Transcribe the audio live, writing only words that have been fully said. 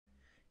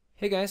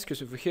Hey guys,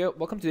 Christopher here.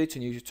 Welcome today to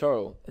a new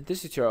tutorial. In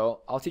this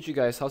tutorial, I'll teach you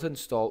guys how to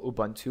install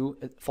Ubuntu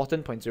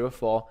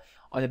 14.04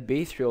 on a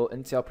Baytrail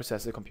Intel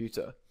processor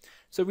computer.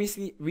 So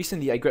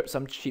recently I grabbed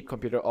some cheap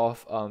computer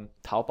off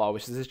Taobao,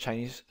 which is this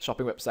Chinese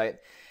shopping website.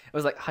 It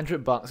was like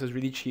 $100, it was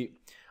really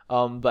cheap,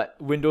 but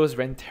Windows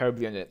ran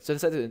terribly on it. So I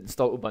decided to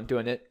install Ubuntu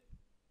on it.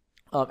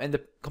 And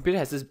the computer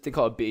has this thing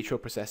called a Baytrail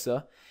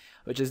processor,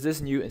 which is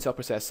this new Intel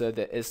processor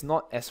that is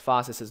not as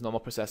fast as its normal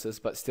processors,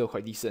 but still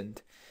quite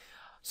decent.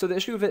 So the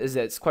issue with it is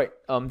that it's quite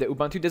that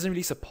Ubuntu doesn't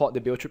really support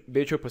the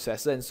Baytrail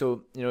processor, and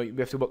so we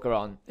have to work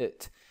around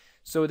it.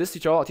 So this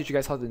tutorial, I'll teach you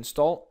guys how to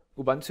install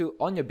Ubuntu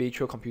on your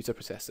Baytrail computer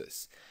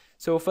processors.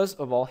 So first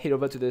of all, head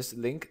over to this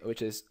link,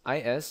 which is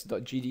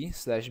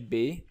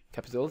is.gd/bay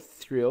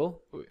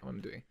trail. Wait, what am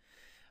I doing?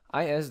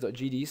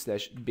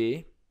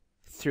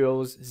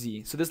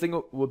 is.gd/Baytrailz. So this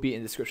link will be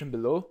in the description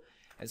below,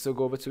 and so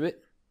go over to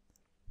it.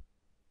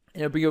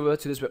 And it'll bring you over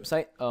to this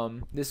website,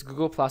 this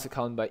Google Plus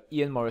account by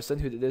Ian Morrison,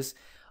 who did this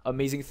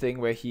amazing thing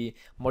where he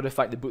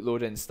modified the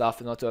bootloader and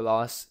stuff in order to allow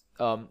us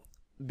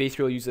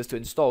Baytrail users to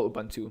install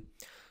Ubuntu.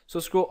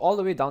 So scroll all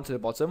the way down to the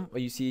bottom where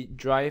you see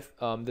drive,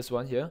 this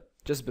one here,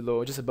 just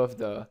above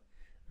the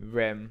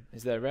RAM.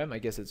 Is that a RAM? I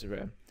guess it's a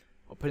RAM.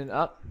 Open it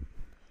up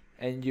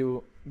and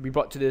you'll be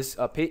brought to this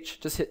page.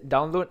 Just hit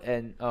download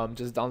and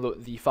just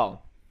download the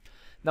file.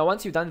 Now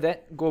once you've done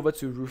that, go over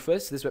to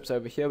Rufus, this website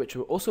over here, which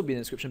will also be in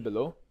the description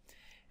below,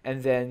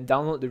 and then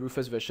download the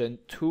Rufus version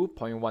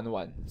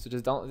 2.11. So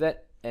just download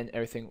that and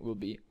everything will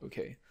be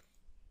okay.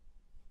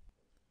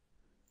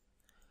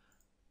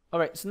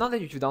 Alright, so now that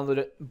you've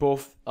downloaded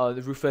both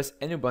the Rufus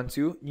and Ubuntu,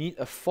 you need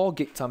a 4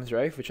 gig thumb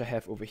drive, which I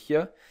have over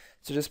here.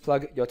 So just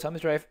plug your thumb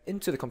drive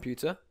into the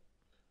computer.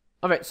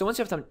 Alright, so once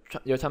you have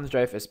your thumb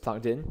drive is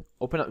plugged in,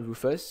 open up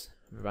Rufus,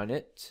 run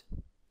it,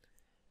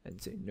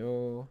 and say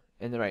no.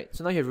 And alright,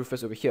 so now you have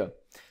Rufus over here.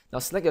 Now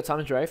select your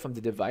thumb drive from the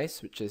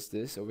device, which is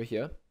this over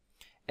here,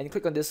 and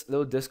click on this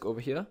little disk over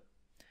here,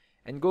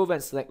 and go over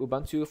and select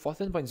Ubuntu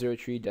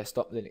 14.03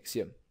 Desktop Linux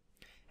here.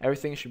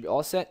 Everything should be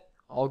all set,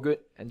 all good,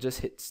 and just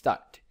hit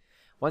start.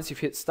 Once you've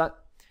hit start,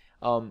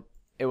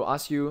 it will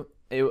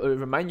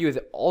remind you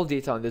that all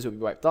data on this will be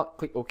wiped out.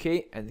 Click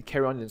OK and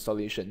carry on the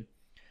installation.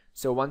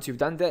 So once you've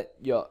done that,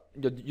 your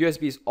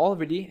USB is all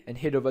ready, and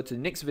head over to the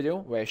next video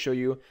where I show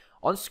you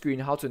on screen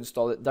how to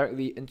install it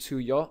directly into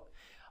your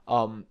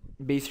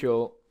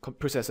Baytrail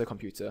processor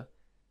computer.